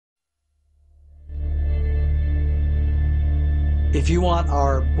If you want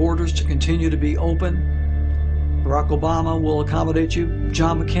our borders to continue to be open, Barack Obama will accommodate you.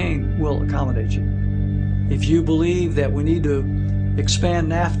 John McCain will accommodate you. If you believe that we need to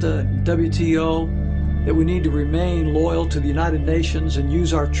expand NAFTA and WTO, that we need to remain loyal to the United Nations and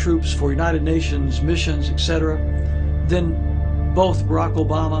use our troops for United Nations missions, etc., then both Barack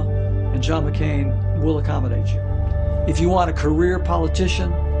Obama and John McCain will accommodate you. If you want a career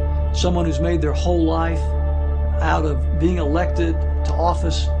politician, someone who's made their whole life out of being elected to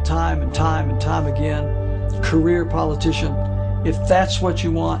office time and time again, career politician, if that's what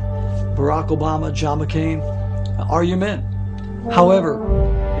you want, Barack Obama, John McCain, are your men. However,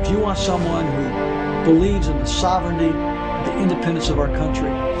 if you want someone who believes in the sovereignty, the independence of our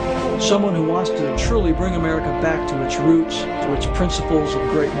country, someone who wants to truly bring America back to its roots, to its principles of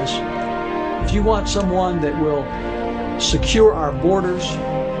greatness, if you want someone that will secure our borders,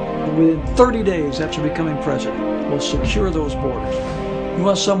 within 30 days after becoming president, will secure those borders. You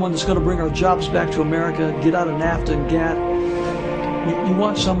want someone that's going to bring our jobs back to America, get out of NAFTA and GATT. You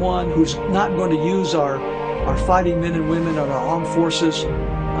want someone who's not going to use our fighting men and women of our armed forces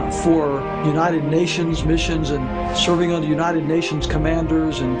for United Nations missions and serving under United Nations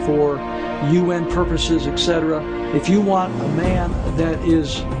commanders and for UN purposes, etc. If you want a man that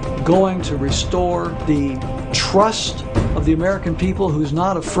is going to restore the trust of the American people, who's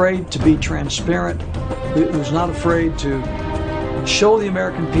not afraid to be transparent, who's not afraid to show the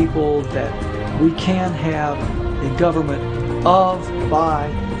American people that we can have a government of, by,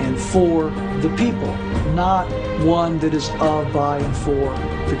 and for the people, not one that is of, by, and for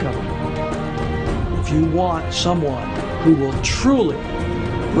the government. If you want someone who will truly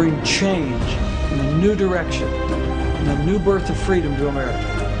bring change in a new direction, in a new birth of freedom to America,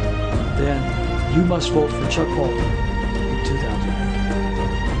 then you must vote for Chuck Baldwin.